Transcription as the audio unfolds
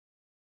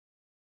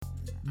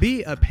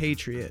be a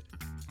patriot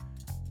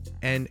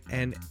and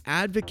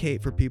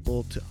advocate for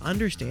people to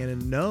understand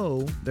and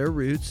know their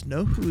roots,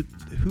 know who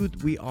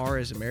we are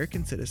as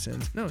American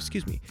citizens. No,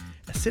 excuse me,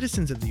 as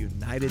citizens of the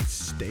United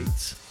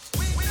States.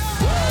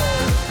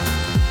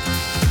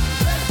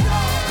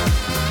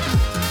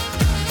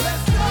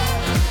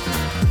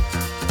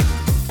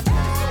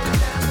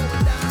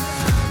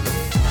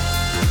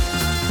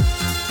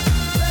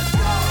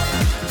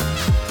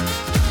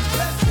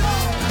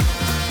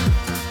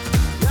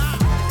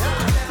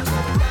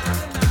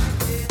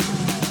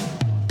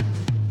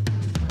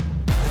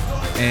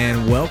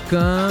 And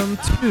welcome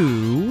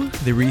to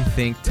the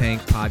Rethink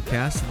Tank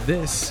podcast.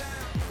 This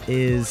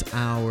is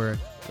our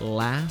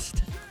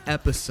last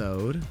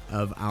episode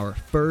of our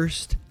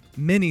first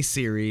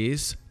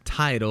mini-series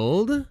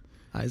titled,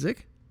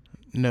 Isaac?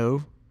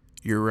 Know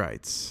Your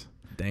Rights.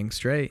 Dang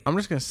straight. I'm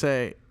just going to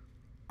say,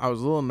 I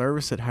was a little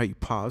nervous at how you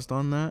paused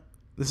on that.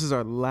 This is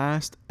our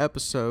last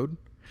episode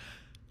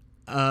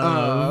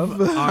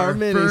of our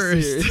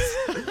mini-series.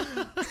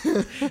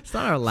 It's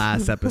not our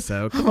last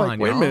episode. Come on,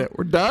 wait y'all. a minute.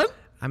 We're done?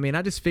 I mean,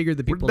 I just figured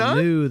that people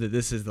knew that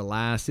this is the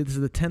last. This is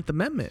the 10th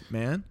Amendment,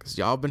 man. Because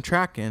y'all been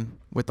tracking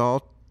with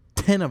all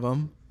 10 of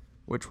them,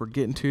 which we're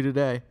getting to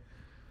today.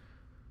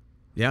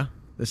 Yeah,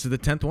 this is the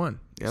 10th one.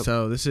 Yep.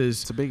 So it's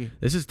a biggie.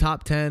 This is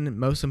top 10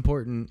 most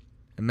important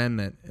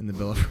amendment in the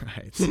Bill of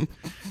Rights.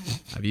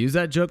 I've used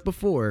that joke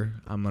before.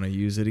 I'm going to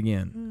use it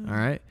again. All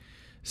right.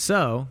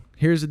 So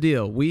here's the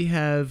deal. We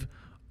have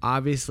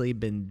obviously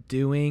been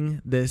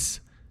doing this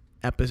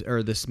episode,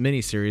 or this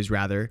mini-series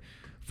rather,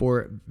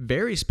 for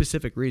very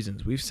specific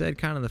reasons. We've said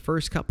kind of the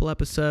first couple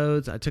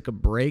episodes, I took a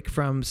break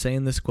from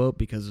saying this quote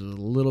because it was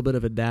a little bit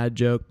of a dad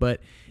joke, but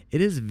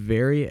it is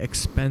very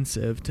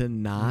expensive to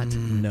not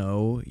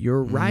know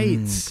your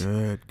rights.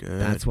 Good.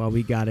 That's why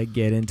we got to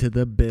get into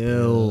the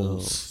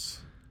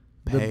bills.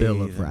 The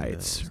Bill of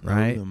Rights,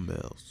 right? Them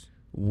bills.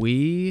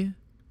 We,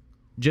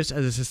 just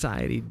as a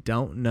society,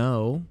 don't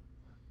know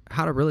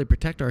how to really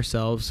protect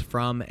ourselves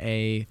from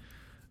a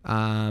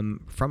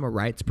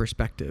rights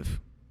perspective.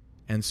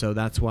 And so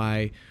that's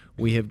why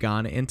we have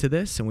gone into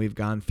this, and we've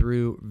gone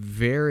through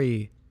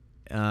very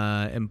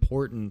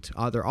important,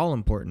 they're all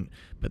important,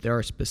 but there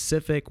are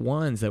specific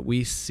ones that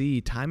we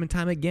see time and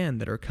time again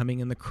that are coming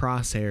in the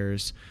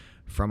crosshairs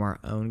from our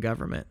own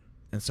government.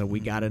 And so we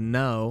got to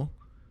know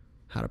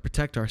how to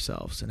protect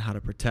ourselves and how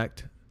to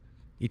protect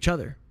each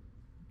other,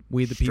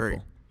 we the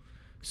people.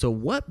 So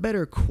what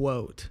better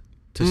quote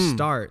to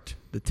start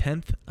the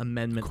 10th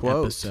Amendment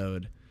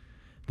episode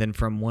than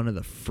from one of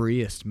the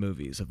freest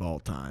movies of all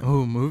time?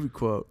 Oh, movie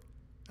quote.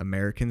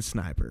 American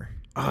Sniper.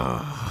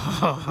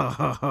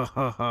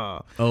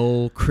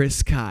 Old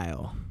Chris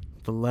Kyle.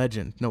 The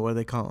legend. No, what do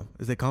they call him?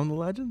 Is they call him the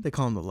legend? They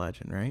call him the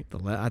legend, right?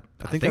 I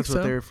think that's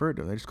what they refer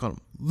to him. They just call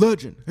him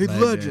legend. Hey,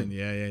 legend.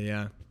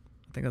 Yeah.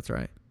 I think that's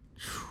right.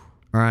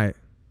 All right.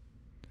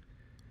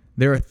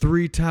 There are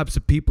three types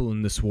of people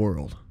in this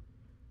world.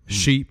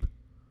 Sheep,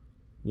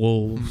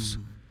 wolves,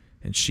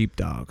 and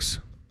sheepdogs.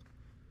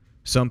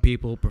 Some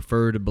people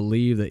prefer to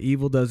believe that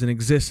evil doesn't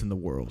exist in the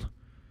world,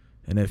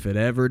 and if it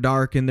ever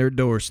darkened their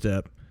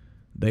doorstep,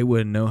 they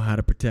wouldn't know how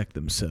to protect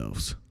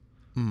themselves.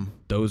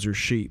 Those are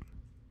sheep.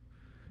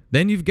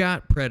 Then you've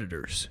got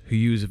predators who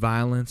use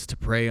violence to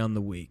prey on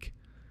the weak.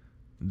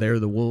 They're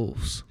the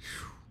wolves.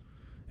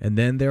 And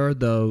then there are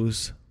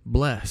those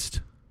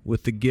blessed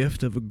with the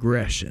gift of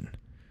aggression,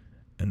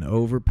 an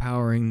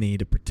overpowering need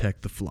to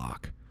protect the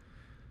flock.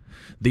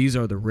 These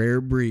are the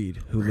rare breed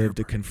who live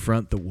to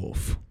confront the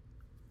wolf.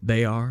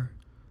 They are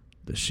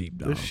the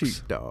sheepdogs. The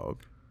sheepdog.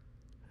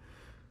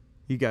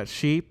 You got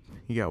sheep,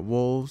 you got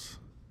wolves,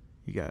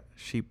 you got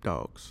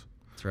sheepdogs.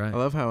 That's right. I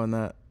love how in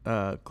that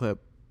clip,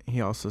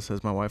 he also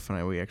says, my wife and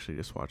I, we actually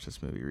just watched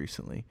this movie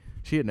recently.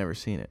 She had never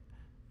seen it.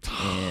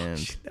 And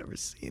she'd never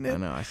seen it. I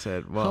know. I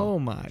said, well, oh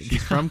my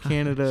she's from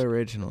Canada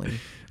originally.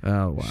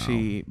 Oh, wow.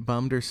 She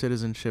bummed her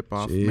citizenship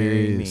off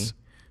marrying me.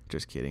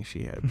 Just kidding.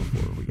 She had it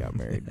before we got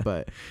married.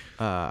 But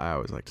I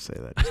always like to say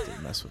that just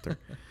to mess with her.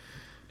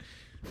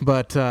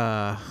 But,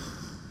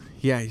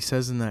 yeah, he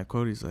says in that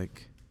quote, he's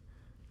like,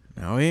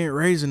 now we ain't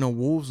raising no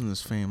wolves in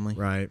this family.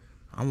 Right.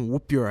 I'm going to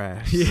whoop your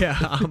ass. Yeah,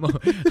 I'm going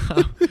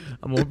to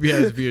whoop your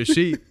ass if you're a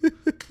sheep.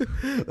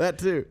 That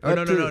too. Oh,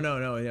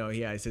 no.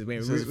 Yeah, he says, we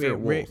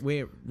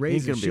ain't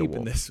raising sheep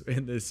in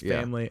this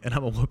family, and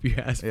I'm going to whoop your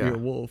ass if you're a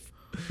wolf.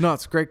 No,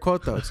 it's a great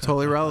quote, though. It's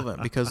totally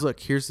relevant because, look,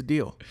 here's the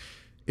deal.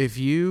 If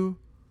you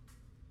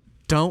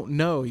don't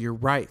know your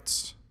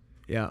rights,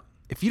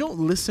 if you don't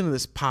listen to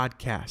this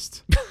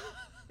podcast,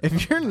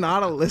 if you're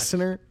not a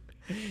listener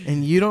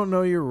and you don't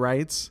know your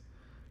rights,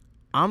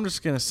 I'm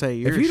just going to say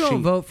you're a sheep. If you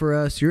don't vote for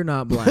us, you're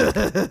not black.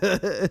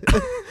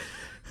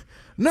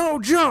 No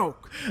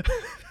joke.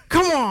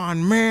 Come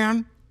on,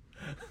 man.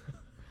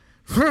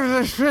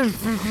 Ice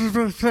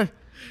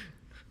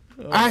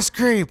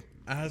cream.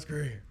 Ice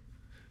cream.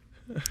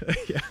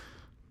 Yeah.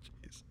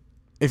 Jeez.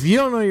 If you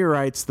don't know your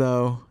rights,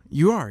 though,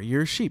 you're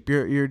a sheep.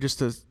 You're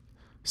just a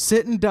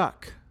sitting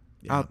duck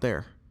out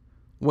there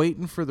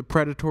waiting for the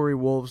predatory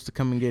wolves to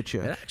come and get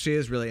you. It actually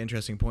is a really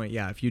interesting point.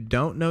 Yeah, if you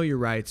don't know your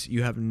rights,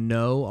 you have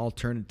no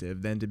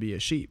alternative than to be a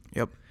sheep.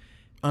 Yep.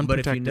 But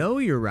if you know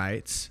your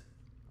rights,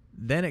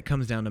 then it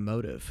comes down to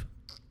motive.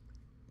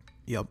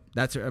 Yep.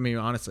 That's, I mean,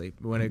 honestly,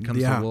 when it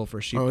comes to wolf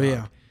or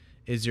sheepdog,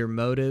 is your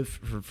motive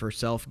for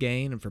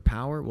self-gain and for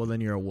power? Well, then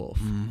you're a wolf.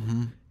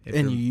 Mm-hmm.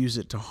 And you use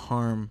it to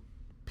harm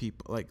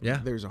people. Like,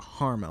 there's a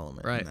harm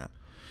element in that.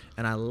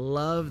 And I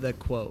love the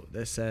quote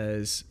that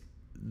says,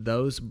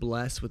 those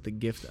blessed with the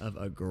gift of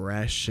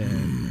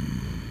aggression.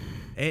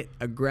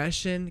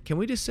 Aggression, can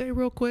we just say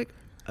real quick,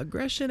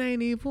 aggression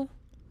ain't evil.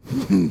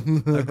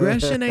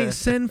 Aggression ain't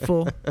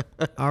sinful.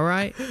 All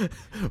right.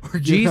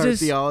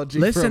 Jesus,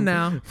 listen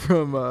now.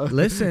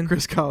 Listen,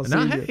 Chris Collins.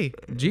 Now, hey,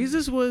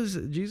 Jesus was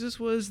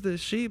the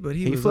sheep, but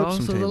he was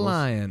also the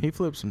lion. He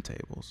flipped some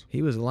tables.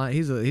 He was a lion.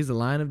 He's the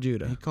Lion of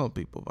Judah. He called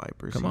people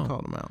vipers. He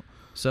called them out.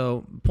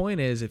 So, point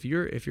is, if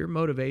your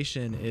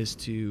motivation is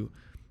to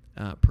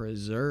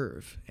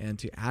preserve and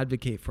to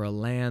advocate for a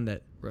land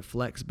that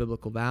reflects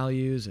biblical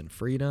values and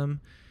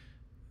freedom,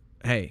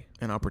 hey,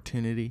 an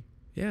opportunity.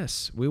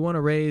 Yes, we want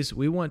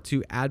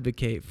to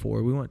advocate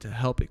for, we want to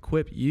help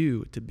equip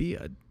you to be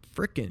a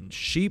freaking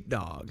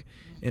sheepdog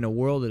in a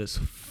world that is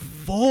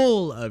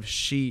full of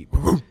sheep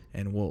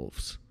and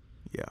wolves.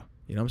 Yeah.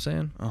 You know what I'm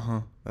saying?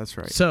 Uh-huh. That's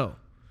right. So,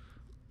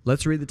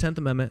 let's read the 10th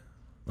Amendment.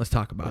 Let's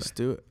talk about it. Let's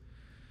do it.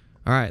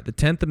 All right. The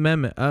 10th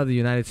Amendment of the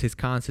United States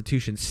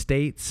Constitution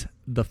states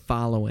the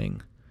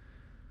following: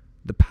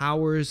 the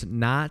powers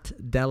not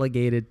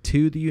delegated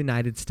to the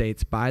United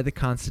States by the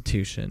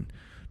Constitution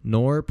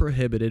nor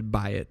prohibited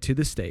by it to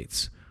the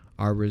states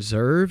are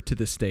reserved to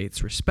the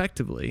states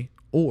respectively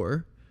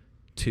or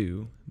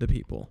to the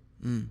people.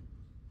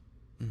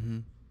 Mm-hmm.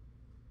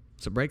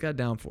 So break that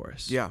down for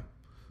us. Yeah.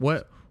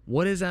 What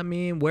does that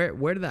mean? Where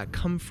did that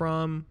come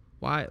from?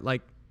 Why?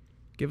 Like,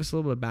 give us a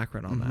little bit of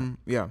background on that.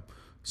 Yeah.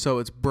 So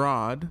it's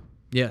broad.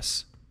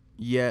 Yes.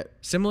 Yet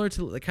similar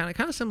to kind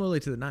of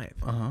similarly to the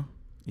 9th.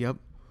 Yep.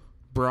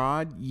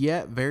 Broad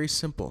yet very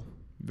simple.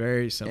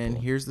 Very simple. And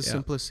here's the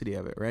simplicity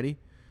of it. Ready?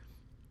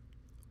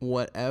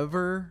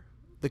 Whatever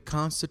the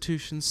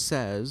Constitution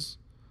says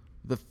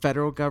the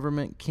federal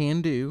government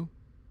can do,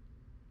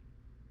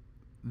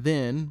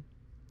 then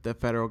the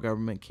federal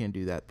government can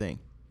do that thing.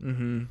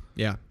 Mm-hmm.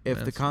 Yeah.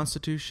 If the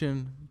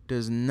Constitution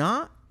does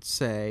not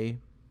say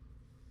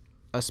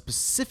a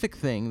specific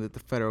thing that the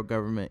federal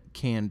government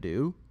can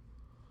do,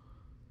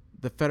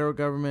 the federal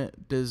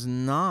government does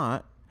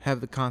not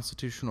have the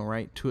constitutional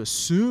right to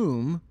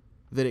assume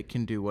that it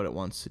can do what it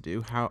wants to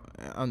do.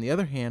 On the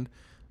other hand,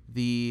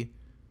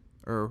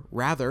 or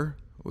rather,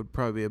 would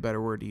probably be a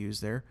better word to use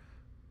there,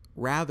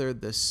 rather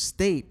the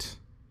state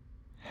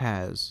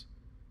has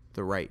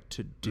the right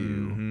to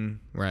do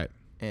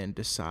and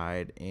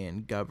decide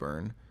and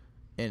govern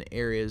in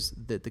areas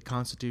that the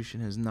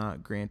Constitution has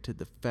not granted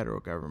the federal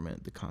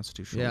government the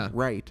constitutional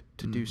right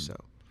to do so.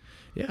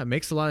 Yeah, it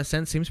makes a lot of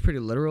sense. Seems pretty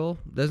literal.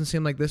 Doesn't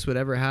seem like this would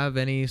ever have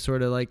any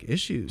sort of like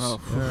issues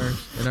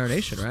in our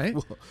nation, right?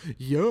 Well,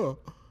 yeah.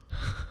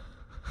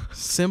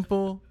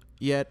 Simple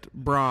yet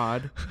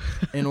broad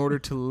in order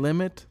to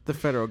limit the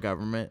federal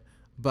government.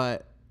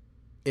 But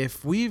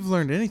if we've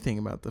learned anything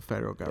about the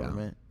federal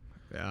government,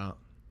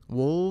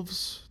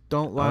 wolves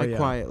don't lie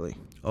quietly.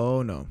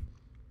 Oh, no.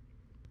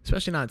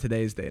 Especially not in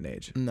today's day and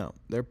age. No,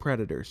 they're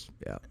predators.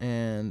 Yeah.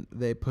 And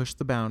they push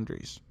the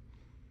boundaries.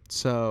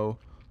 So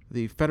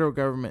the federal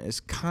government is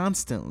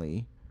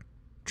constantly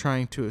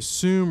trying to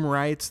assume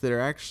rights that are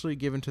actually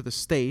given to the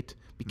state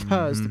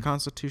because the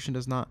Constitution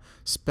does not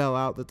spell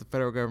out that the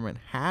federal government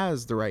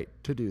has the right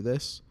to do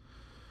this.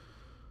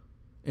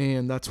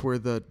 And that's where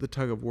the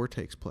tug of war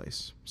takes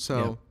place.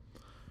 So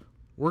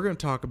we're going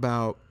to talk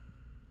about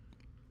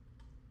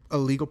a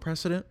legal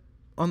precedent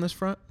on this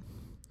front.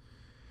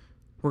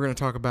 We're going to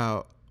talk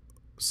about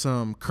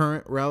some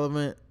current,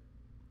 relevant,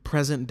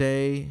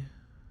 present-day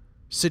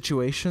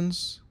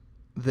situations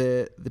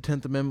that the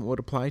 10th Amendment would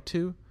apply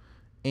to.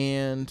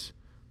 And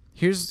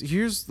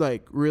here's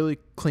like really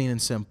clean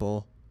and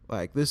simple.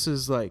 Like, this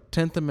is like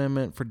 10th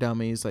Amendment for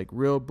dummies, like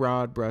real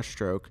broad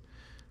brushstroke.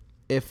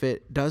 If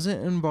it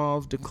doesn't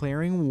involve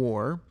declaring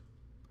war,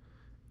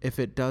 if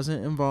it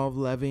doesn't involve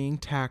levying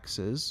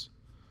taxes,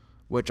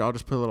 which I'll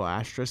just put a little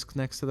asterisk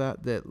next to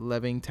that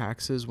levying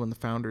taxes, when the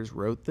founders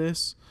wrote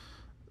this,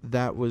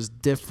 that was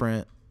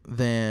different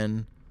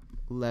than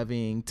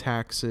levying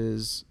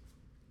taxes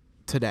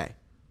today.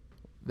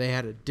 They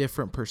had a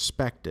different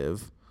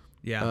perspective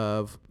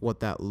of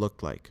what that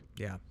looked like.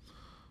 Yeah.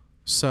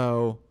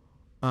 So,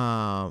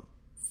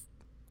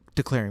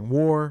 declaring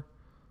war,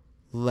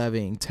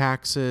 levying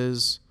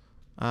taxes,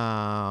 what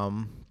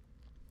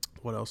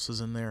else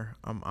is in there?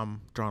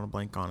 I'm drawing a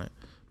blank on it,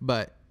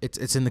 but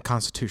it's in the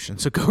Constitution.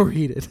 So go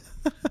read it.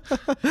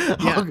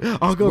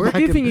 I'll go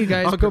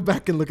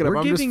back and look it up.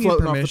 We're giving you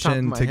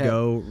permission to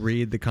go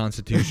read the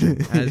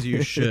Constitution as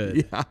you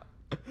should.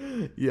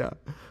 Yeah.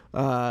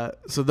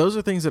 So those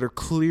are things that are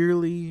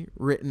clearly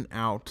written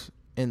out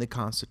in the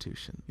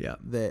Constitution. Yeah.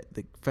 That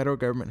the federal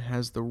government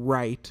has the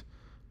right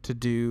to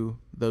do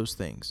those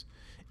things.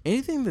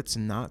 anything that's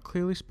not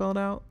clearly spelled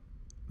out,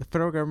 the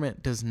federal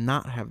government does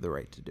not have the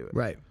right to do it.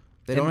 Right.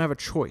 They don't have a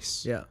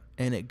choice. Yeah.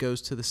 And it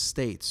goes to the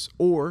states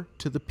or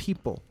to the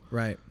people.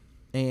 Right.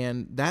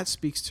 And that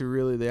speaks to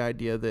really the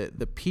idea that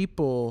the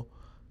people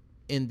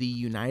in the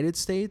United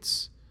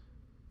States,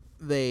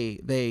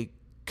 they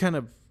kind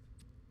of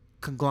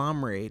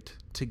conglomerate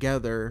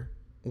together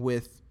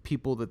with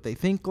people that they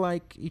think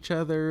like each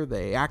other,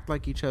 they act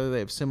like each other, they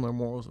have similar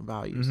morals and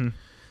values. Mm-hmm.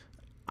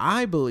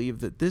 I believe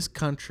that this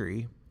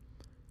country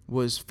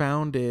was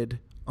founded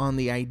on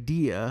the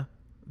idea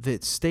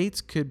that states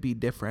could be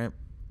different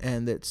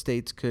and that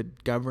states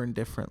could govern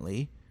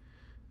differently.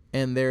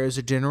 And there is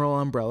a general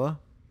umbrella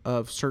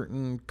of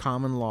certain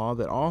common law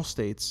that all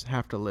states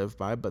have to live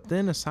by. But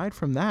then aside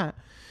from that,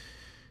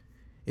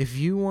 if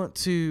you want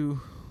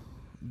to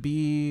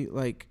be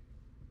like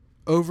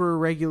over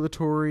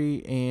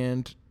regulatory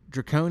and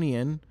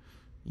draconian,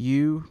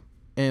 you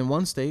in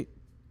one state,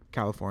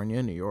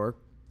 California, New York,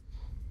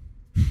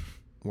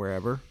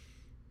 wherever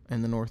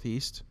in the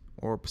Northeast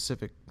or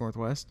Pacific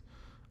Northwest,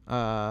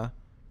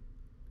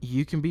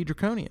 you can be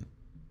draconian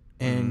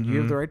and you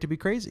have the right to be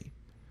crazy.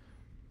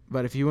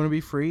 But if you want to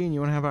be free and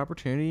you want to have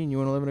opportunity and you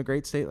want to live in a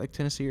great state like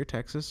Tennessee or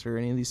Texas or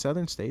any of these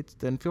southern states,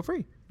 then feel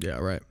free. Yeah,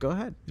 right. Go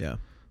ahead. Yeah.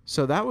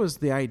 So that was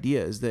the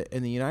idea, is that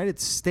in the United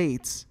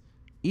States,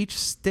 each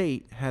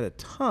state had a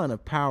ton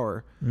of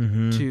power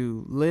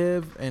to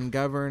live and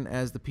govern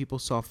as the people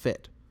saw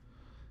fit.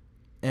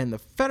 And the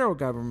federal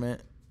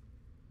government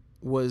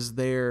was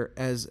there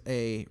as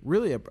a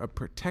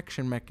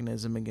protection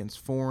mechanism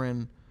against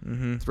foreign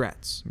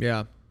threats.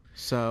 Yeah.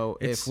 So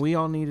if we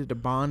all needed to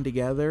bond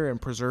together and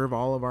preserve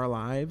all of our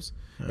lives,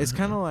 it's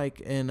kind of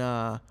like in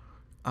I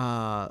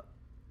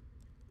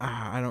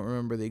don't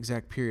remember the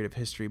exact period of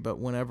history, but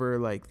whenever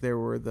like there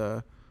were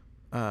the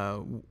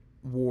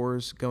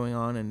wars going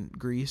on in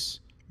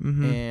Greece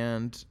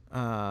and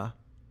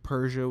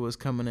Persia was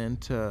coming in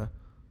to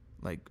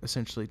like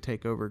essentially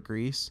take over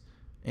Greece.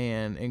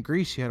 And in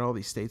Greece, you had all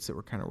these states that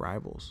were kind of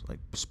rivals, like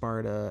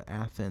Sparta,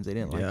 Athens. They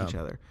didn't like each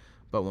other.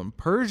 But when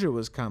Persia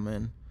was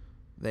coming,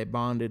 they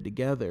bonded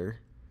together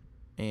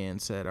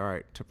and said, all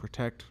right, to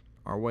protect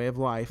our way of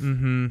life,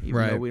 even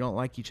though we don't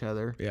like each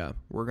other,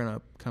 we're going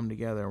to come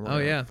together. And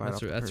we're gonna fight off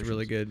the that's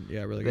really good.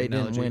 Yeah, really they good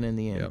analogy. They didn't win in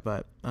the end,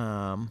 but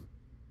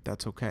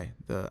that's okay.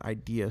 The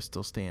idea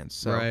still stands.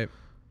 So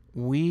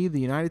we, the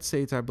United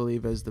States, I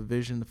believe, as the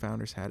vision the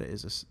founders had,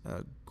 is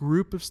a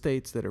group of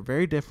states that are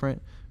very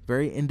different,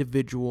 very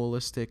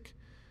individualistic,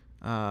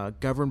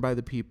 governed by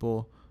the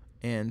people,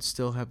 and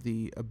still have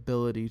the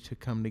ability to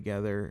come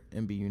together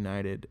and be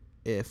united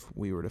if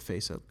we were to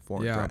face a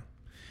foreign threat.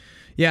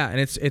 Yeah, and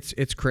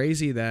it's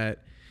crazy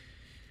that,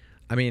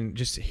 I mean,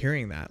 just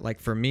hearing that, like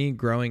for me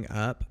growing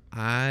up,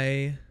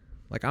 I'm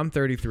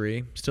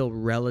 33, still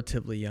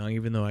relatively young,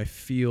 even though I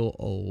feel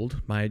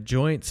old. My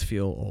joints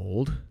feel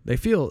old. They're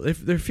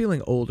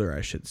feeling older,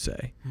 I should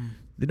say.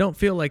 They don't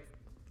feel like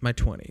my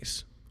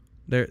 20s.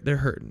 They're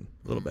hurting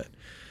a little bit.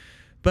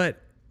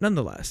 But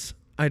nonetheless,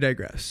 I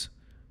digress.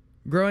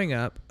 Growing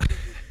up,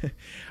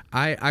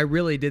 I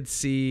really did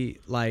see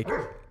like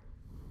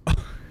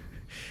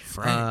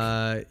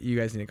Frank. You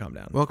guys need to calm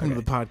down. Welcome to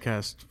the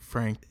podcast,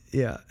 Frank.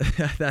 Yeah,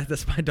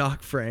 that's my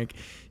dog, Frank.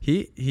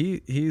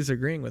 He's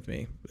agreeing with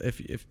me.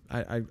 If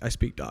I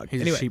speak dog.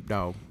 He's a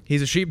sheepdog.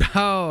 He's a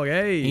sheepdog.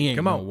 Hey, he ain't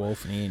come no on.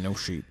 wolf and he ain't no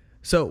sheep.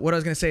 So what I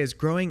was gonna say is,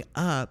 growing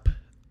up,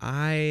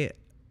 I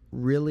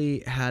really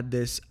had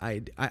this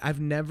idea. I've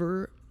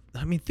never.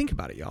 I mean, think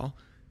about it, y'all.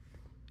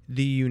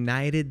 The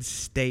United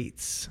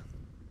States.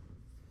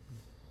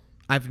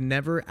 I've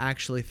never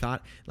actually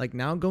thought, like,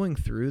 now going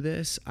through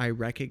this, I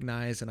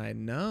recognize and I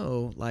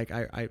know, like,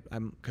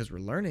 I'm because we're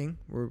learning,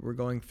 we're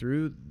going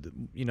through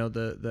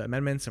the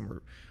amendments,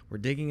 and we're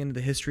digging into the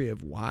history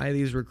of why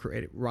these were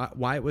created,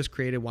 why it was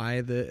created,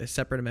 why the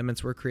separate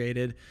amendments were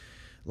created.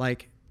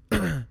 Like,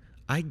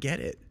 I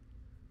get it.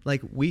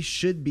 Like, we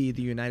should be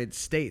the United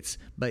States,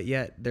 but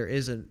yet there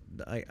is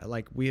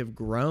we have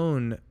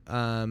grown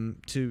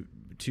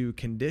to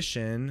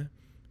condition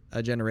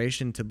a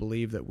generation to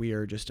believe that we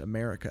are just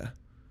America.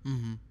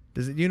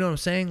 You know what I'm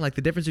saying? Like,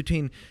 the difference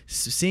between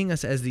seeing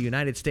us as the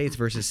United States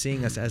versus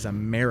seeing us as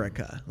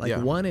America. Like,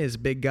 one is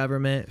big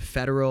government,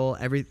 federal,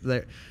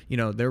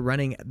 they're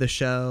running the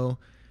show,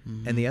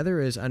 and the other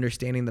is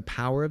understanding the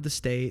power of the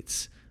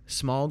states,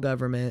 small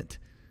government,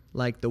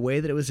 like the way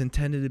that it was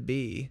intended to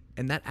be,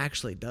 and that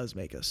actually does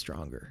make us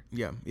stronger.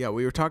 Yeah.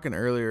 We were talking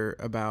earlier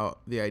about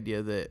the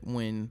idea that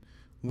when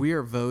we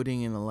are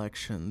voting in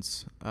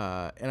elections,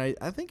 and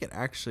I think it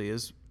actually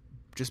is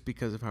just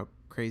because of how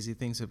crazy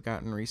things have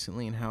gotten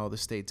recently and how the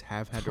states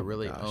have had to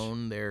really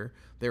own their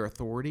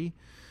authority.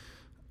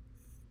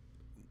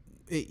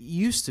 It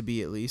used to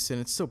be, at least,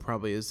 and it still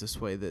probably is this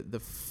way, that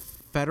the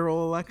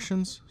federal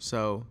elections,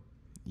 so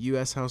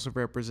U.S. House of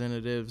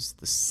Representatives,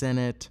 the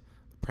Senate,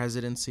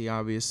 presidency,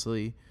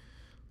 obviously,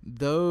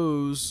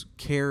 those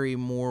carry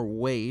more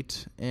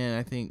weight, and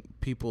I think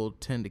people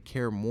tend to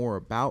care more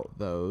about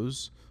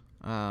those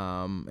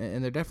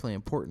and they're definitely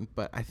important.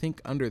 But I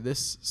think under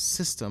this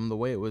system, the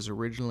way it was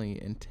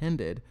originally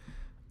intended,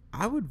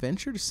 I would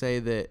venture to say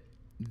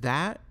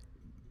that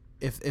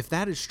if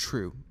that is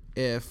true,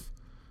 if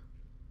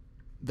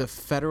the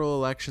federal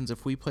elections,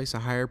 if we place a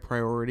higher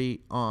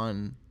priority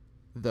on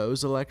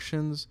those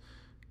elections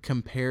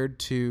compared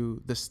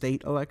to the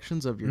state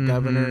elections of your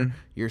governor,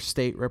 your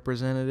state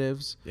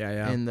representatives,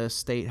 and the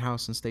state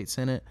house and state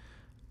senate,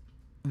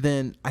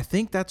 then I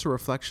think that's a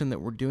reflection that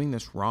we're doing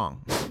this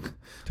wrong.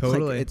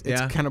 Totally. Like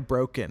it's kind of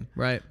broken.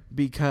 Right.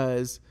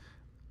 Because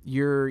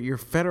your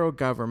federal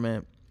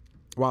government,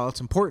 while it's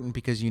important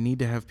because you need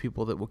to have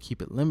people that will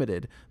keep it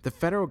limited, the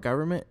federal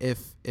government,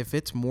 if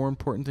it's more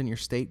important than your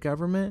state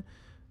government,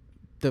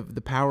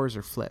 the powers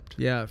are flipped.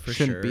 Yeah, for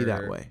Shouldn't sure. be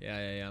that way.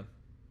 Yeah.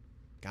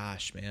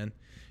 Gosh, man.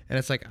 And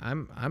it's like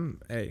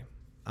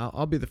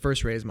I'll be the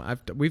first to raise my.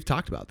 We've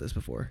talked about this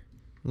before.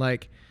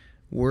 Like,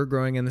 we're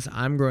growing in this.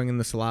 I'm growing in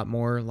this a lot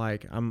more.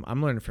 Like, I'm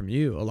learning from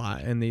you a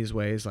lot in these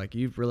ways. Like,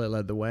 you've really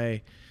led the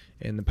way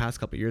in the past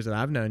couple of years that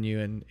I've known you,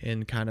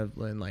 and kind of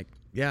in like,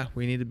 yeah,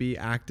 we need to be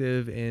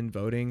active in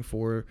voting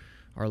for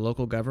our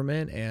local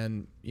government,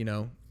 and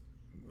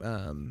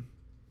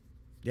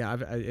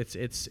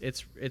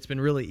it's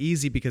been really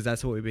easy because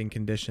that's what we've been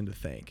conditioned to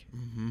think.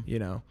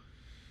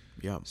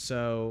 Yeah.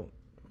 So,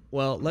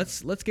 well,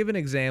 let's give an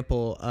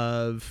example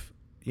of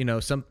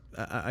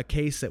a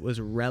case that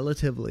was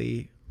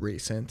relatively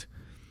recent,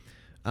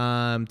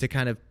 to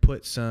kind of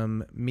put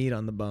some meat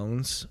on the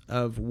bones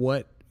of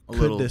what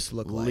could this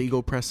look like.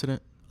 Legal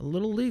precedent. A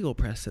little legal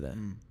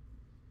precedent.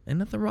 And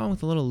nothing wrong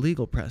with a little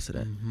legal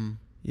precedent.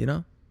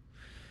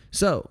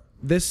 So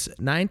this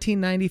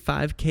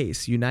 1995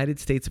 case, United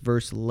States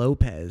versus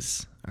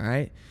Lopez. All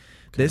right.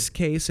 Okay. This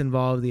case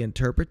involved the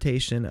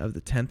interpretation of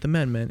the 10th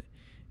Amendment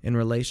in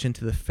relation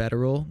to the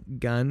Federal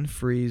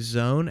Gun-Free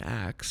Zones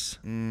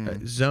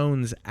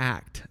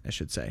Act, I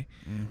should say.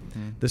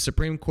 The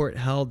Supreme Court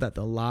held that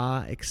the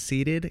law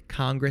exceeded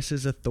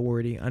Congress's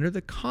authority under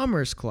the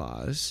Commerce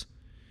Clause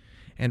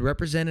and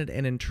represented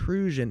an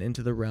intrusion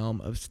into the realm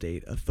of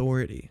state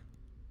authority.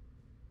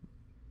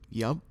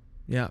 Yep.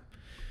 Yeah.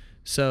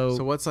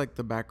 So what's like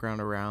the background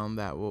around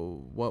that?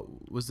 Well,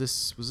 what was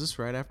this? Was this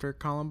right after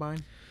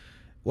Columbine?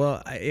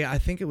 Well, I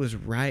think it was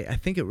right. I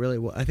think it really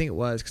was. I think it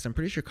was, because I'm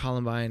pretty sure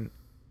Columbine.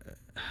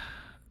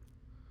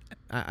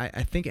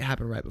 I think it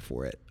happened right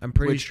before it. I'm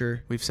pretty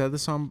sure. We've said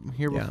this on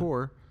here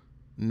before.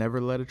 Never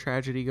let a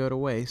tragedy go to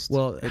waste.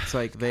 Well, it's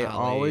like they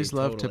always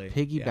love to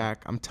piggyback. Yeah.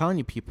 I'm telling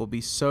you, people,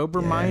 be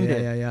sober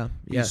minded. Yeah.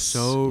 Be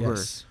sober,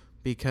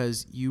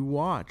 because you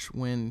watch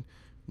when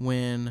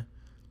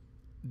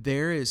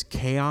there is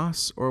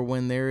chaos or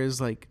when there is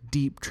like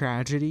deep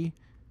tragedy,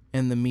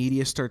 and the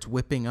media starts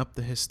whipping up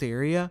the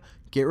hysteria.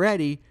 Get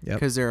ready,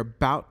 because they're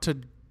about to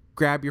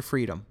grab your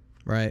freedom.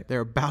 Right.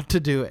 They're about to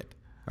do it.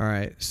 All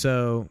right.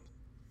 So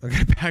I'm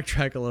going to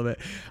backtrack a little bit.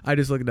 I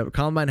just looked it up.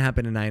 Columbine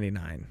happened in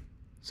 99.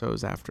 So it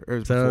was after. It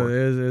was before.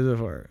 It was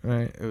before.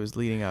 Right. It was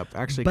leading up.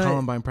 Actually,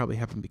 Columbine probably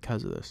happened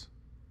because of this.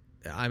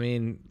 I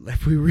mean,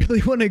 if we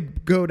really want to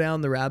go down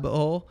the rabbit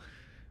hole,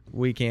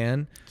 we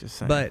can. Just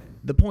saying. But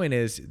the point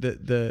is,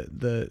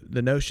 the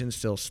notion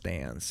still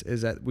stands,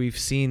 is that we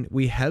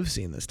have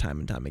seen this time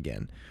and time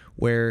again,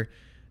 where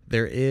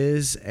there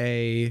is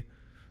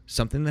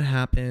something that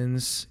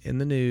happens in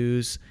the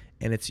news,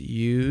 and it's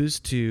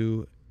used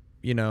to,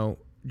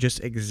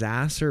 just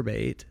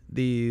exacerbate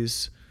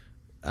these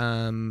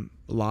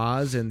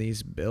laws and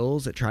these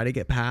bills that try to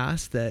get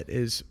passed that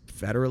is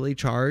federally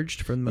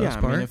charged for the most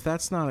part. I mean, if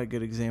that's not a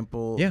good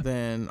example,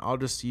 then I'll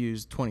just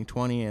use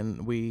 2020,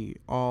 and we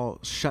all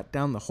shut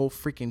down the whole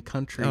freaking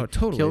country. Oh,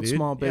 totally, killed dude.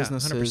 small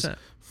businesses 100%.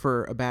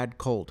 For a bad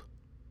cold.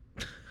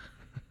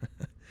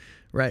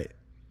 Right.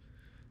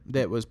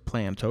 That was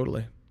planned.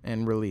 Totally.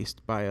 And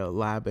released by a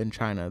lab in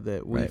China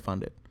that we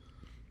funded.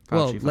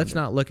 Well, let's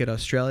not look at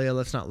Australia.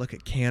 Let's not look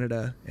at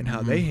Canada and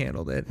how they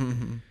handled it.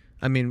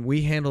 I mean,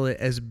 we handled it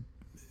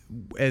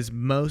as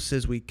most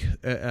as we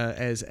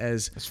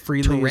as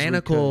freely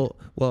tyrannical. As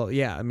we could. Well,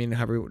 yeah. I mean,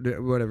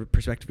 whatever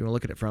perspective you want to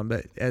look at it from,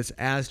 but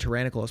as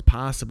tyrannical as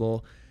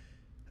possible.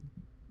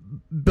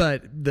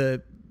 But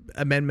the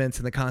amendments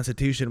in the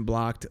Constitution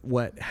blocked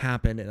what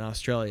happened in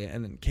Australia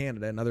and in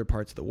Canada and other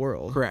parts of the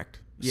world. Correct.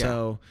 Yeah.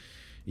 So,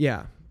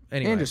 yeah.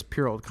 Anyway. And just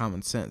pure old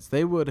common sense.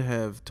 They would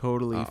have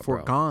totally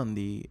foregone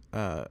the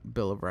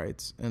Bill of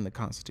Rights and the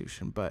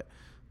Constitution. But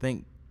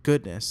thank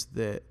goodness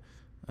that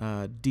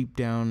deep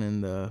down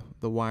in the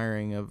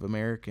wiring of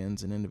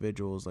Americans and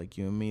individuals like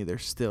you and me, there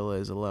still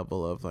is a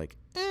level of like,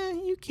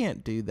 you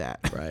can't do that.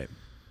 Right.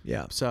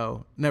 Yeah.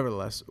 So,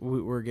 nevertheless,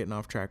 we're getting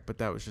off track. But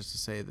that was just to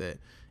say that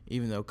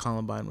even though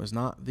Columbine was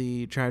not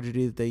the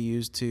tragedy that they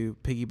used to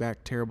piggyback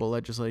terrible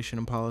legislation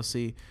and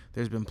policy,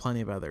 there's been plenty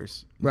of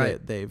others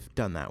that they've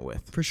done that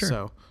with. For sure.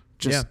 So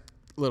just a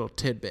little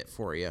tidbit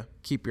for you.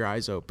 Keep your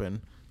eyes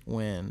open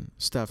when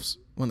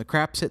the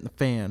crap's hitting the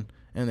fan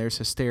and there's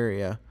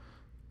hysteria.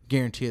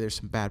 Guarantee you there's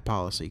some bad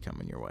policy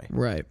coming your way.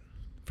 Right.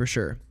 For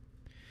sure.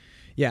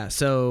 Yeah.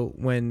 So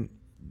when,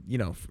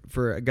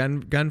 for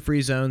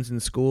gun-free zones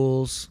in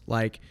schools,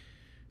 like,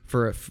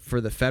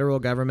 for the federal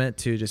government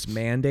to just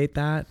mandate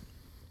that,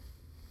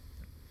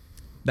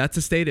 that's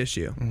a state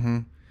issue. Mm-hmm.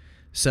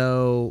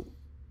 So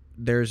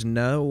there's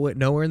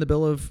nowhere in the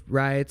Bill of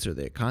Rights or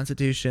the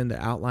Constitution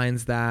that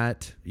outlines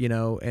that,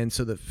 and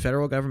so the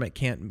federal government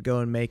can't go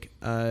and make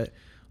a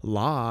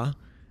law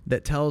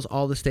that tells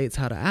all the states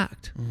how to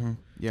act. Mm-hmm.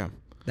 Yeah.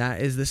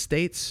 That is the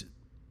state's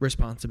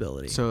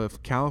responsibility. So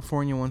if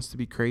California wants to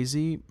be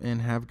crazy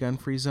and have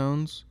gun-free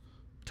zones,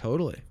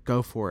 totally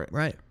go for it.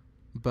 Right.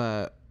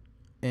 But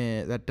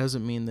that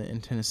doesn't mean that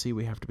in Tennessee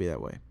we have to be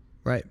that way.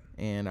 Right.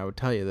 And I would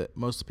tell you that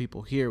most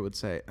people here would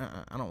say,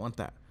 I don't want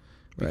that.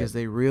 Because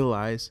right. they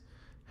realize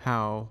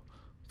how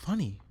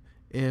funny.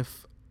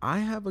 If I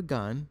have a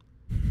gun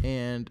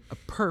and a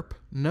perp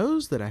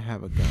knows that I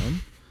have a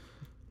gun,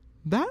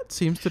 that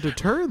seems to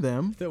deter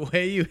them. The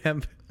way you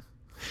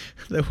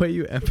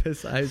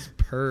emphasize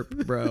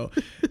perp, bro.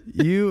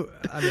 I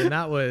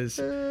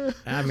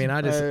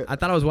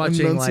thought I was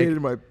watching like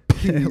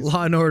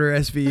Law and Order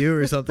SVU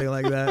or something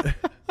like that.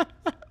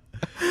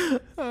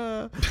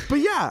 But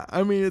yeah,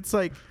 it's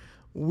like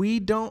we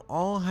don't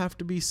all have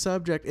to be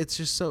subject. It's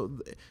just so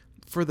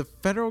for the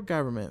federal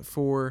government,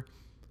 for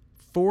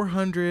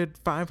 400,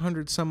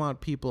 500 some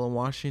odd people in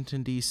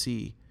Washington,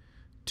 D.C.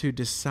 to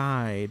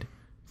decide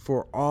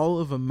for all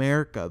of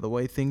America the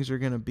way things are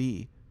going to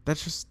be.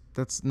 That's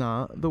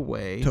not the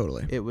way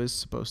it was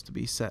supposed to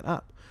be set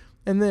up.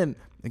 And then,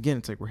 again,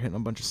 it's like we're hitting a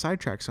bunch of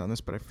sidetracks on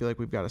this, but I feel like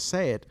we've got to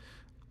say it.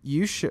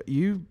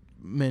 You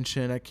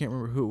mentioned, I can't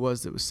remember who it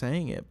was that was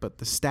saying it, but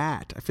the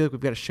stat. I feel like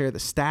we've got to share the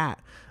stat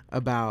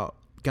about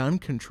gun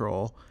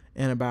control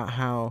and about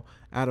how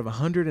out of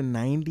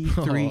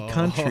 193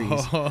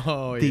 countries,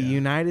 the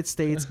United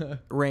States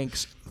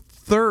ranks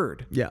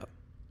third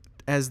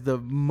as the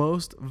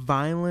most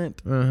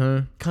violent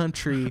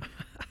country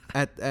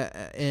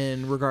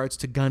in regards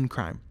to gun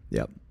crime.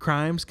 Yep.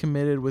 Crimes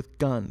committed with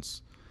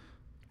guns.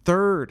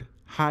 Third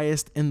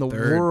highest in the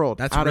world.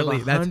 That's out really,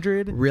 of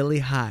 100, that's really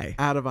high.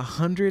 Out of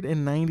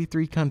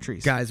 193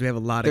 countries. Guys, we have a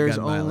lot of gun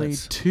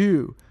violence. There's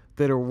only 2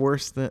 that are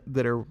worse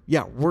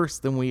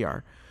than we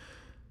are.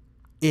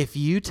 If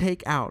you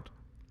take out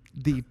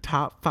the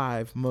top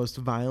 5 most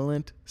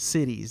violent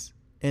cities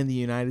in the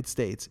United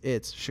States,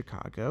 it's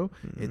Chicago,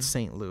 it's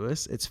St.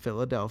 Louis, it's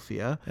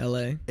Philadelphia,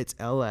 L.A., it's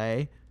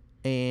L.A.,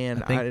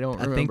 and I don't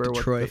remember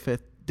what the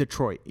 5th.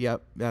 Detroit.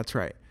 Yep, that's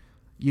right.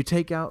 You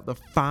take out the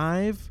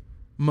 5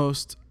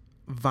 most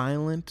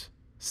violent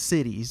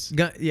cities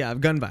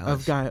of gun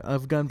violence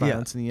of gun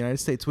violence in the United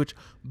States, which,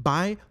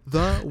 by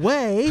the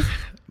way,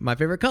 my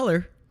favorite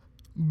color,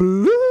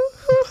 blue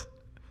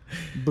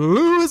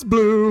is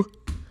blue.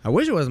 I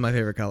wish it wasn't my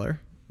favorite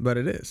color, but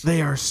it is.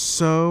 They are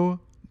so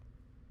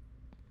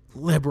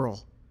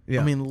liberal.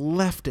 Yeah. And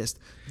leftist.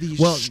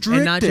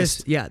 not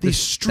just the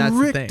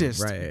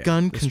strictest right,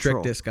 gun the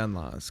control. Strictest gun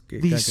laws.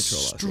 The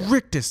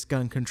strictest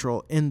gun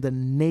control in the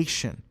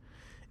nation.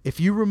 If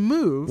you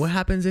remove, what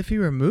happens if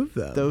you remove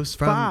those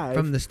from 5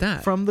 from the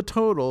stat, from the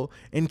total,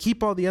 and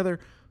keep all the other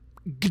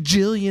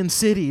gajillion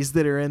cities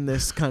that are in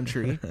this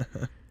country?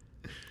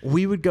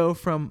 We would go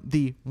from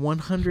the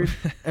the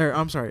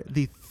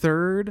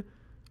 3rd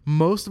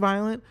most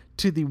violent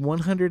to the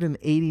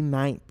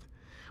 189th.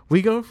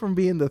 We go from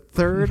being the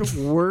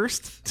 3rd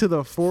worst to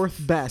the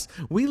 4th best.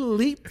 We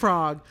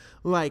leapfrog,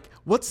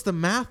 what's the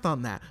math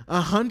on that?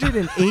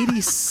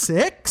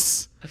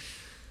 186?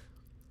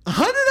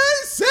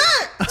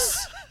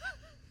 186!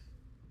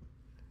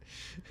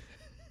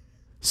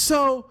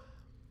 So,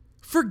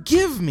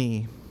 forgive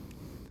me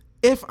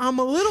if I'm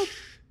a little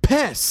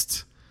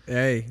pissed.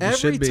 Hey,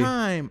 every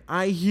time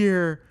I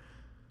hear,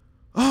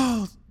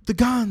 the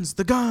guns.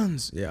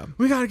 Yeah.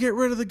 We got to get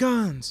rid of the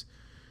guns.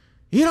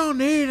 You don't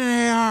need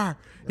an AR.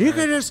 You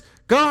can just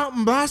go out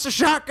and blast a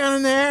shotgun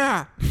in the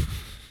air.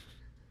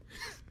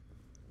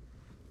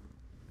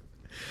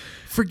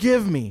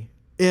 Forgive me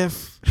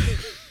if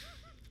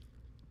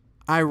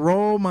I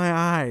roll my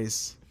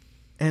eyes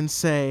and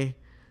say,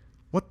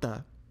 what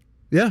the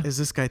is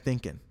this guy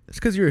thinking? It's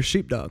because you're a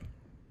sheepdog.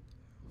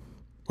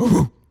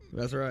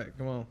 That's right.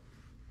 Come on.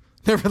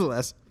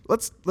 Nevertheless,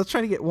 let's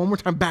try to get one more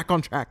time back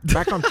on track.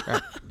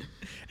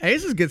 Hey,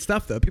 this is good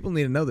stuff, though. People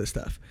need to know this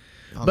stuff.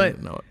 I'll need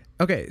to know it.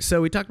 Okay,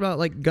 so we talked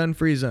about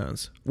gun-free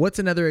zones. What's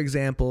another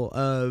example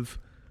of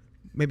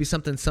maybe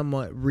something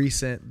somewhat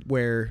recent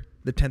where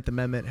the 10th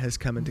Amendment has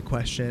come into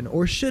question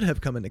or should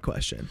have come into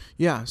question?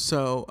 Yeah,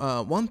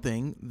 so one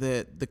thing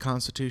that the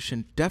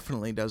Constitution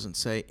definitely doesn't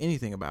say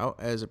anything about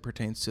as it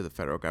pertains to the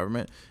federal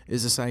government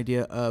is this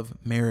idea of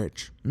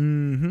marriage.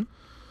 Mm-hmm.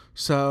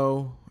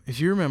 So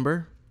if you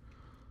remember,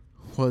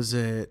 was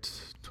it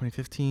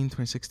 2015,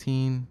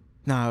 2016?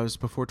 No, it was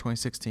before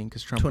 2016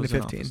 because Trump was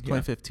in office.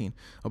 2015.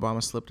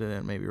 Obama slipped it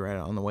in maybe right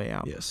on the way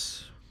out.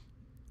 Yes.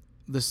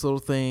 This little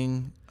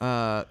thing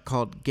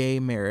called gay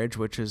marriage,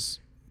 which is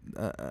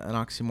an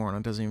oxymoron.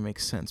 It doesn't even make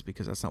sense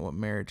because that's not what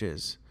marriage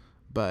is.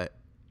 But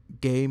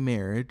gay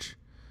marriage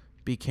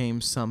became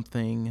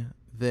something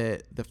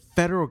that the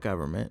federal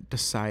government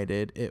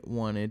decided it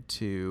wanted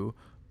to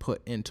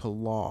put into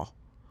law.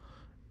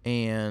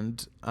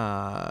 And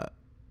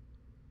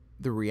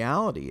the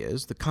reality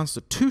is, the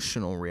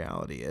constitutional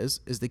reality is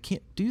they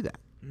can't do that.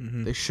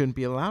 Mm-hmm. They shouldn't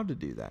be allowed to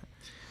do that.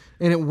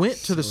 And it went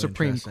to the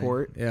Supreme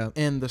Court,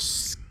 and the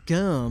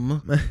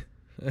scum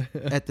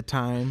at the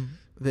time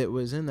that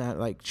was in that,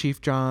 like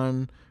Chief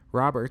John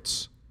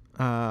Roberts,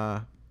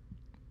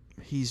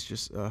 he's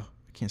just, I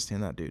can't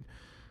stand that dude.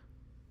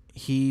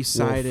 He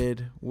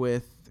sided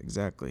with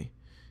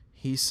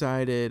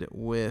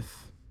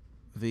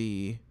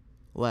the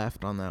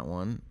left on that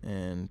one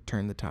and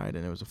turned the tide,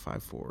 and it was a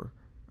 5-4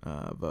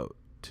 vote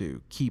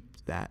to keep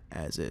that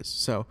as is.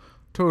 So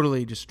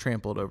totally just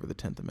trampled over the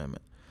 10th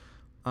Amendment.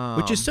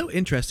 Which is so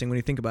interesting when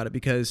you think about it,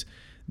 because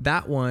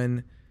that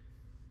one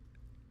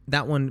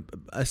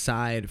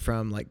aside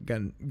from like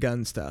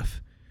gun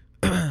stuff,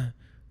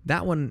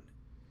 that one,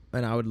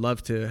 and I would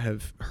love to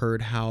have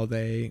heard how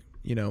they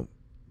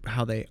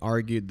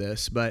argued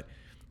this, but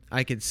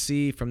I could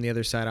see from the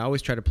other side. I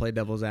always try to play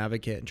devil's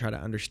advocate and try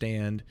to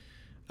understand,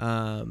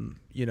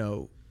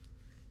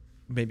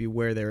 maybe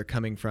where they were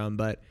coming from,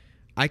 but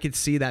I could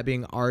see that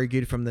being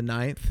argued from the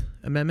 9th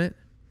Amendment.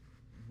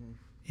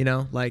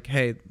 Like,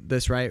 hey,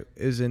 this right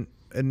isn't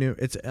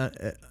it's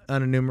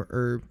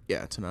unenumerated.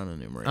 Yeah, it's an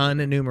unenumerated.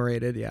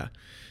 Unenumerated, yeah.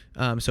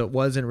 So it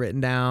wasn't written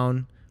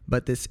down,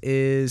 but this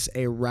is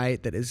a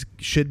right that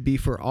should be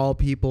for all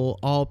people.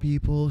 All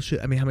people should.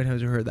 I mean, how many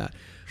times have you heard that?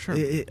 Sure.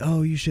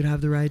 You should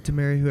have the right to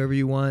marry whoever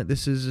you want.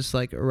 This is just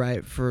like a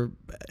right for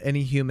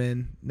any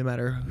human, no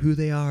matter who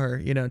they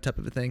are, type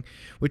of a thing,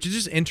 which is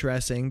just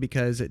interesting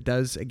because it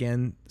does,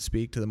 again,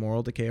 speak to the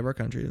moral decay of our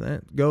country.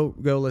 Go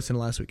listen to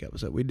last week's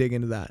episode. We dig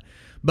into that.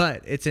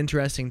 But it's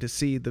interesting to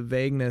see the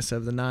vagueness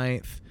of the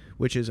 9th,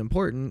 which is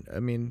important. I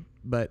mean,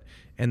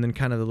 and then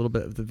kind of a little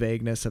bit of the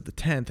vagueness of the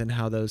 10th and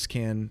how those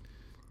can...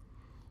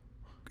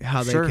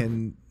 how they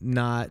can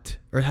not,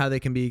 or how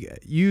they can be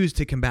used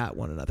to combat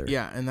one another.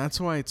 Yeah, and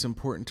that's why it's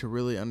important to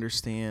really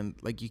understand,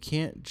 like, you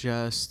can't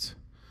just,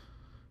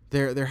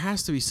 there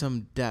has to be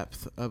some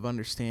depth of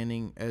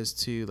understanding as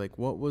to, like,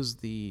 what was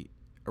the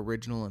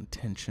original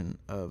intention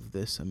of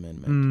this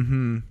amendment.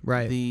 Mm-hmm,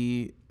 right.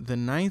 The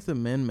 9th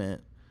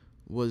Amendment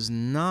was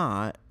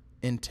not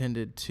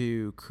intended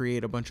to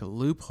create a bunch of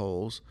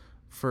loopholes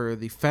for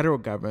the federal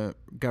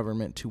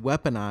government to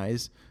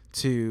weaponize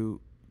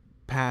to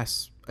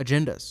pass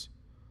agendas.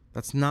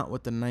 That's not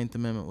what the 9th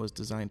Amendment was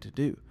designed to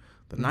do.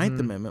 The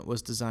 9th Amendment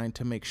was designed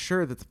to make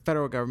sure that the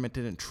federal government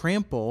didn't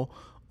trample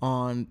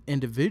on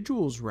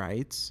individuals'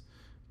 rights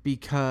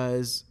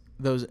because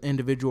those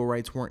individual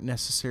rights weren't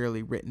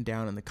necessarily written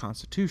down in the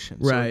Constitution.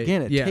 Right. So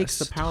again, it takes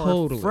the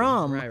power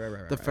from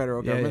the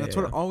federal government. That's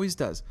what it always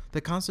does.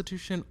 The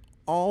Constitution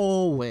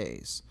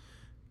always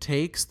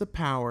takes the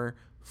power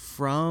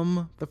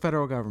from the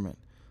federal government.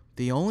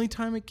 The only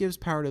time it gives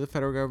power to the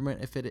federal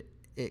government if it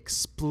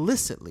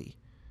explicitly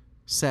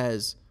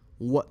says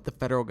what the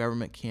federal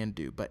government can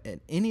do. But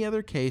in any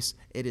other case,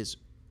 it is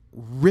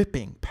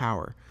ripping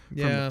power from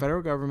the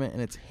federal government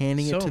and it's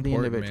handing it to the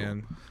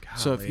individual.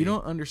 So if you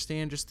don't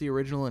understand just the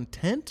original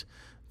intent,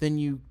 then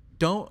you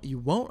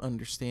won't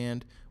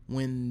understand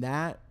when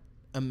that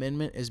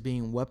amendment is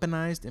being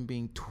weaponized and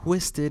being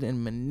twisted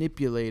and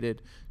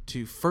manipulated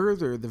to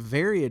further the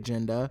very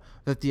agenda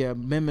that the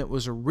amendment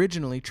was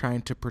originally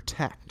trying to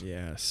protect.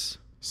 Yes.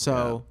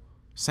 So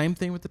same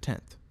thing with the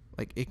 10th.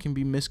 Like, it can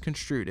be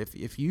misconstrued.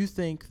 If you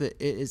think that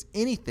it is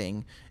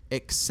anything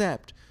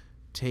except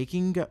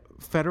taking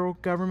federal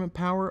government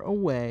power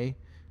away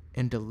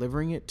and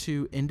delivering it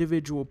to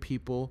individual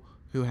people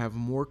who have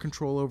more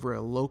control over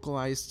a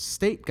localized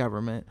state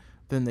government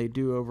than they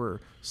do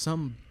over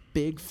some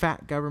big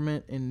fat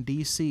government in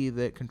D.C.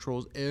 that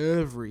controls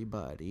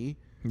everybody.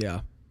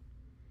 Yeah.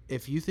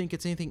 If you think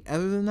it's anything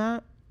other than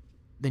that,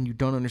 then you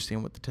don't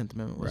understand what the 10th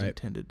Amendment was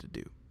intended to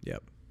do.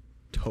 Yep.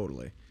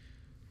 Totally.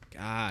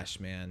 Gosh,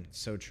 man,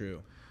 so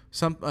true.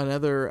 So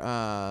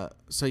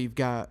you've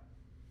got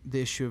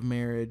the issue of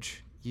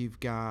marriage. You've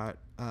got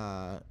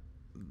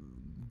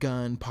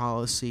gun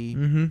policy.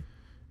 Mm-hmm.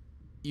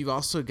 You've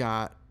also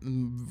got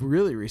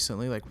really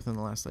recently, like within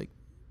the last, like,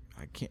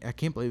 I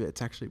can't believe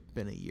it's actually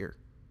been a year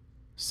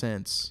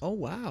since. Oh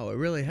wow, it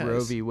really has.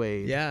 Roe v.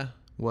 Wade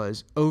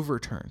was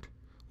overturned.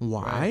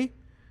 Why? Right.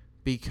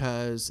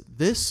 Because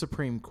this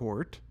Supreme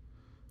Court,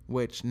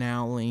 which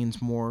now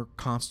leans more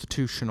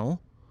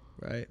constitutional,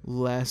 right,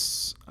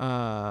 less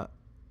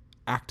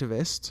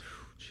activist.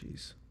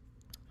 Jeez.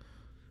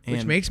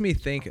 Which makes me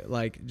think,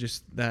 like,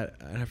 just that,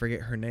 I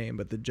forget her name,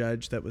 but the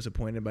judge that was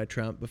appointed by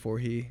Trump before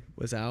he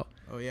was out.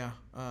 Oh, yeah.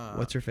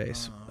 What's her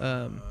face?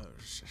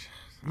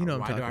 You know,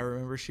 why do I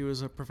remember she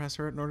was a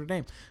professor at Notre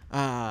Dame?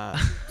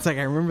 It's like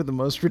I remember the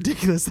most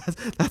ridiculous.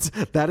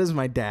 That is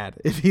my dad.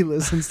 If he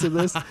listens to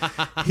this,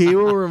 he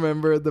will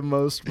remember the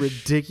most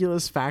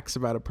ridiculous facts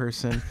about a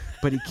person,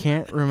 but he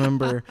can't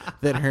remember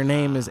that her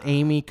name is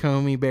Amy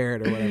Coney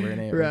Barrett or whatever her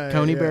name is.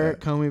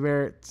 Coney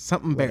Barrett,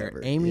 something whatever.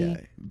 Barrett, Amy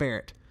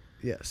Barrett.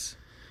 Yes.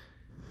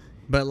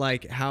 But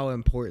like how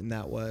important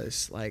that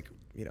was, like,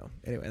 you know,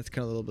 anyway, that's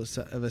kind of a little bit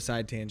of a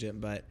side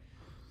tangent, but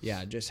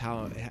yeah, just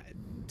how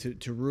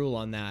to rule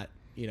on that,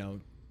 you know,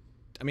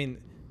 I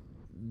mean,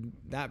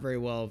 that very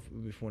well, if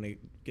we want to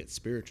get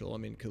spiritual, I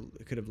mean,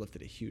 it could have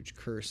lifted a huge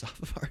curse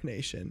off of our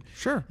nation.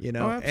 Sure. You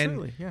know,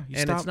 absolutely.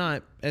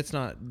 It's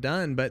not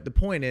done. But the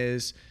point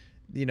is,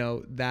 you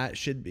know, that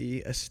should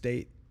be a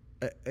state.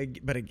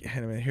 But again,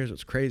 I mean, here's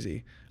what's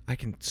crazy. I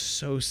can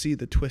so see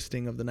the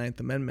twisting of the 9th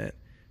Amendment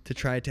to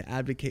try to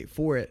advocate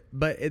for it.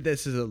 But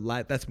this is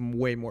that's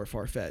way more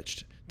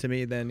far-fetched to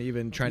me than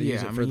even trying to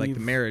use it for like the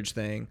marriage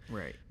thing.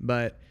 Right.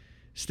 But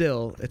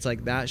still, it's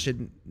like that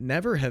should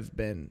never have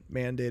been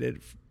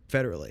mandated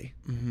federally.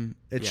 Mm-hmm.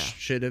 It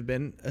should have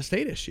been a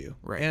state issue.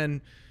 Right.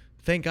 And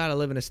thank God I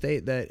live in a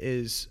state that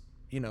is,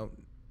 you know,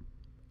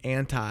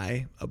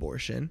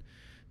 anti-abortion,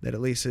 that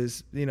at least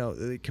is, you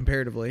know,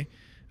 comparatively.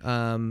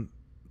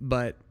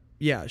 But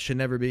yeah, it should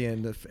never be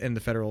in the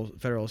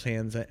federal's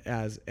hands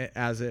as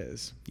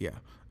is. Yeah.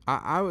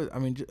 I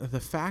mean, the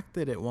fact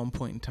that at one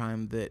point in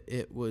time that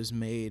it was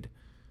made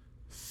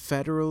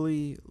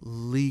federally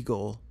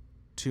legal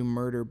to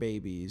murder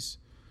babies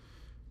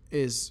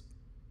it's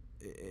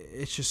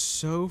just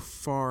so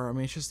far. I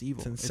mean, it's just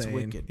evil. It's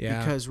wicked. Yeah.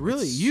 Because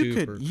really, you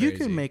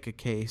could make a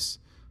case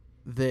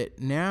that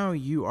now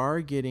you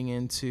are getting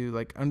into,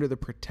 like, under the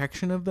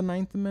protection of the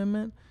 9th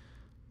Amendment,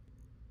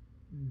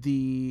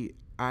 the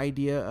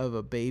idea of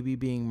a baby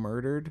being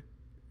murdered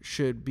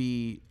should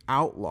be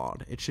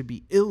outlawed. It should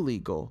be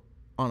illegal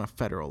on a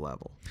federal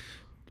level.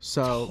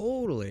 So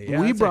totally,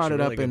 we brought it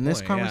up in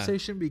this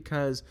conversation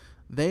because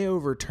they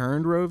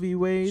overturned Roe v.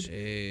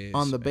 Wade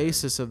on the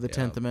basis of the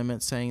 10th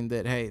Amendment, saying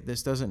that, hey,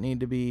 this doesn't need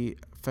to be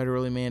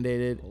federally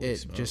mandated. Holy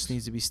smokes. Just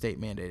needs to be state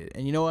mandated.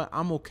 And you know what?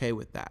 I'm okay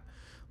with that.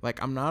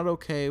 Like, I'm not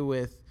okay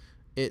with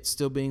it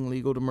still being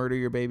legal to murder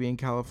your baby in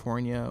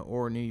California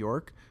or New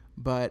York.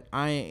 But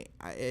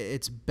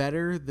it's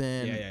better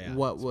than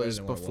what was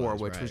before,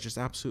 which was just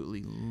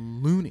absolutely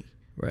loony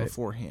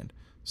beforehand.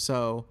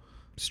 So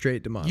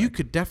straight demonic. You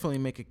could definitely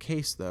make a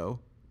case, though,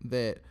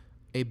 that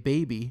a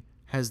baby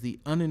has the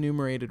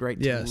unenumerated right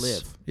to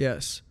live.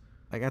 Yes.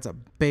 Like, that's a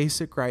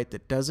basic right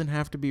that doesn't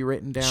have to be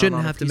written down.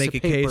 Shouldn't have to make a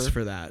case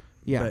for that.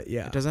 Yeah. But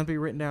it doesn't have to be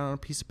written down on a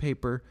piece of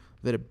paper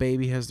that a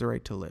baby has the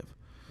right to live.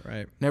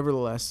 Right.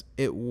 Nevertheless,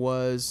 it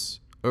was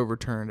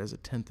overturned as a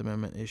 10th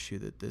Amendment issue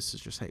that this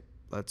is just, hey,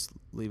 let's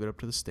leave it up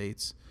to the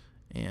states.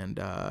 And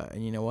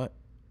you know what?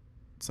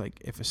 It's like,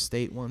 if a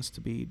state wants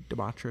to be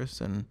debaucherous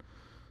and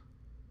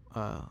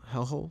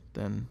hellhole,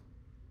 then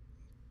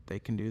they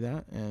can do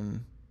that,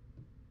 and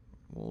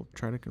we'll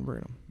try to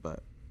convert them.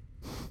 But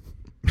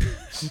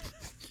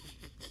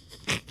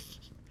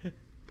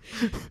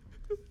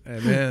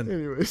Amen.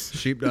 Anyways,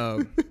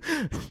 sheepdog.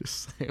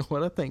 Just saying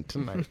what I think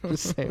tonight.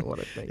 Just saying what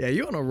I think. Yeah,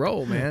 you on a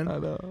roll, man. I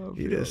know.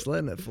 You just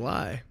letting it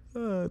fly.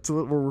 We're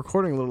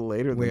recording a little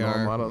later than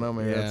normal. I don't know.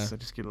 Maybe I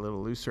just get a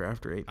little looser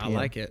after 8 p.m. I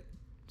like it.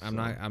 So.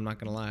 I'm not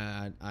gonna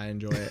lie. I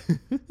enjoy it.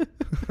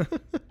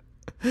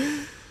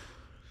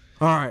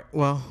 All right.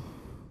 Well,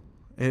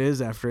 it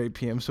is after 8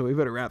 p.m., so we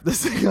better wrap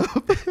this thing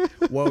up.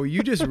 Whoa,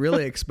 you just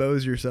really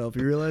exposed yourself.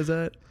 You realize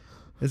that?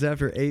 It's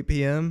after 8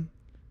 p.m.?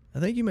 I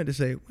think you meant to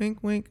say wink,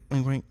 wink,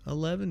 wink, wink.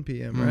 11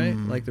 p.m., right?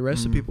 Like the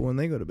rest of people when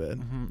they go to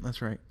bed.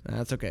 That's right.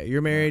 That's okay.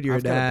 You're married. You're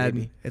a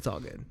dad. It's all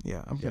good.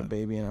 Yeah, I've got a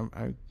baby, and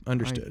I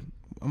understood.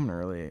 I'm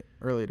an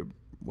early to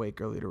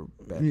wake, early to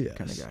bed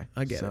kind of guy.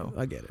 I get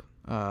it.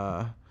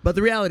 But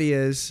the reality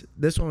is,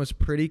 this one was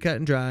pretty cut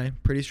and dry,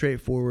 pretty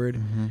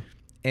straightforward,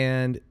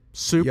 and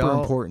super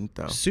important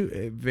though.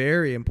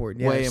 Very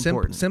important. Yeah, way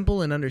important.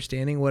 Simple in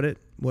understanding what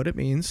it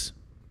means,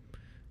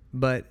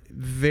 but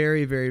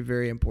very, very,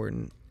 very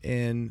important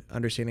in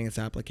understanding its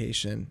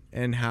application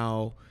and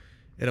how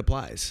it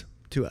applies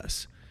to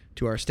us,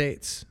 to our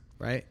states,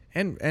 right?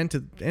 And to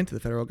the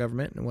federal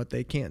government and what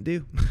they can't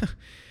do.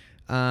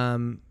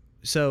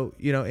 So,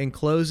 in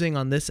closing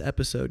on this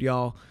episode,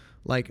 y'all,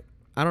 like,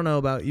 I don't know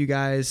about you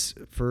guys,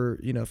 for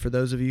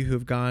those of you who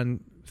have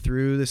gone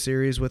through the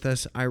series with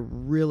us, we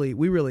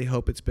really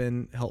hope it's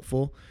been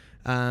helpful.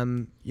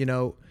 I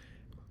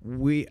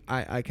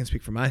can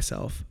speak for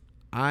myself.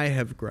 I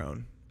have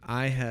grown.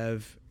 I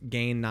have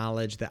gained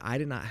knowledge that I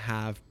did not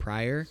have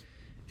prior.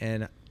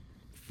 And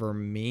for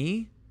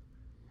me,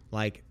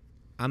 like,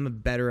 I'm a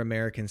better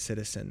American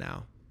citizen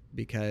now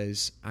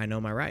because I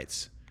know my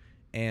rights.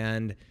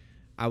 And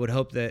I would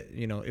hope that,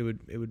 it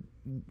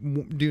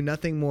would do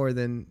nothing more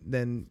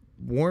than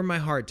warm my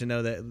heart to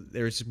know that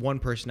there's one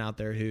person out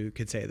there who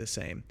could say the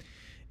same.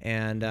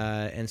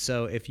 And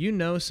so if you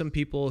know some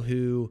people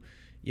who,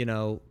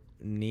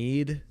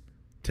 need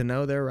to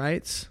know their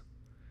rights,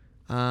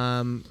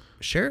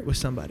 share it with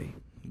somebody.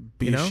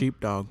 Be a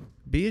sheepdog.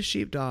 Be a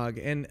sheepdog.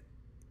 And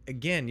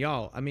again,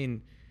 y'all, I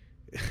mean,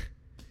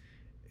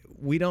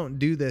 we don't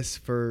do this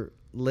for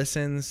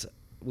listens.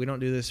 We don't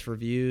do this for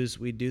views.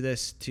 We do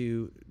this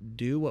to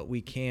do what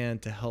we can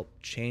to help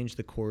change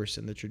the course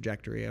and the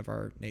trajectory of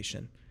our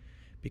nation,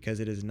 because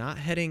it is not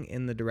heading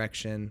in the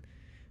direction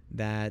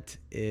that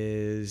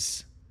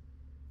is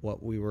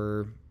what we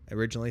were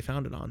originally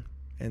founded on.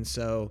 And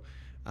so,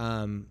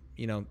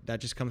 that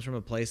just comes from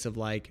a place of,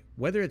 like,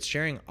 whether it's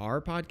sharing our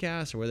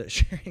podcast or whether it's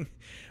sharing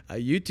a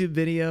YouTube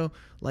video,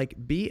 like,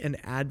 be an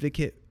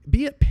advocate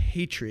be a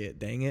patriot,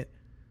 dang it.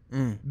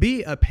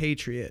 Be a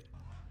patriot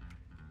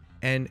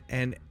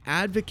and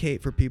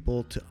advocate for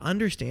people to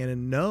understand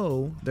and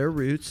know their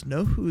roots,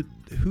 know who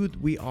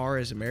we are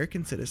as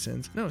American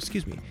citizens. No,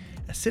 excuse me,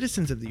 as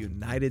citizens of the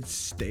United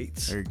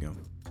States. There you go.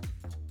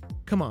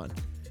 Come on.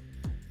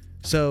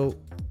 So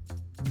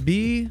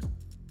be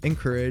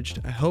encouraged.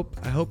 I hope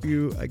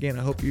you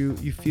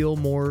feel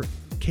more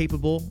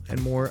capable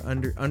and more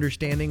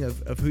understanding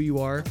of who you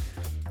are.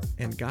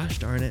 And gosh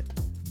darn it,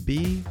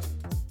 be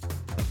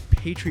a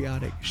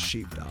patriotic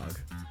sheepdog,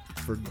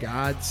 for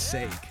God's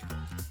sake,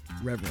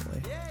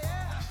 reverently.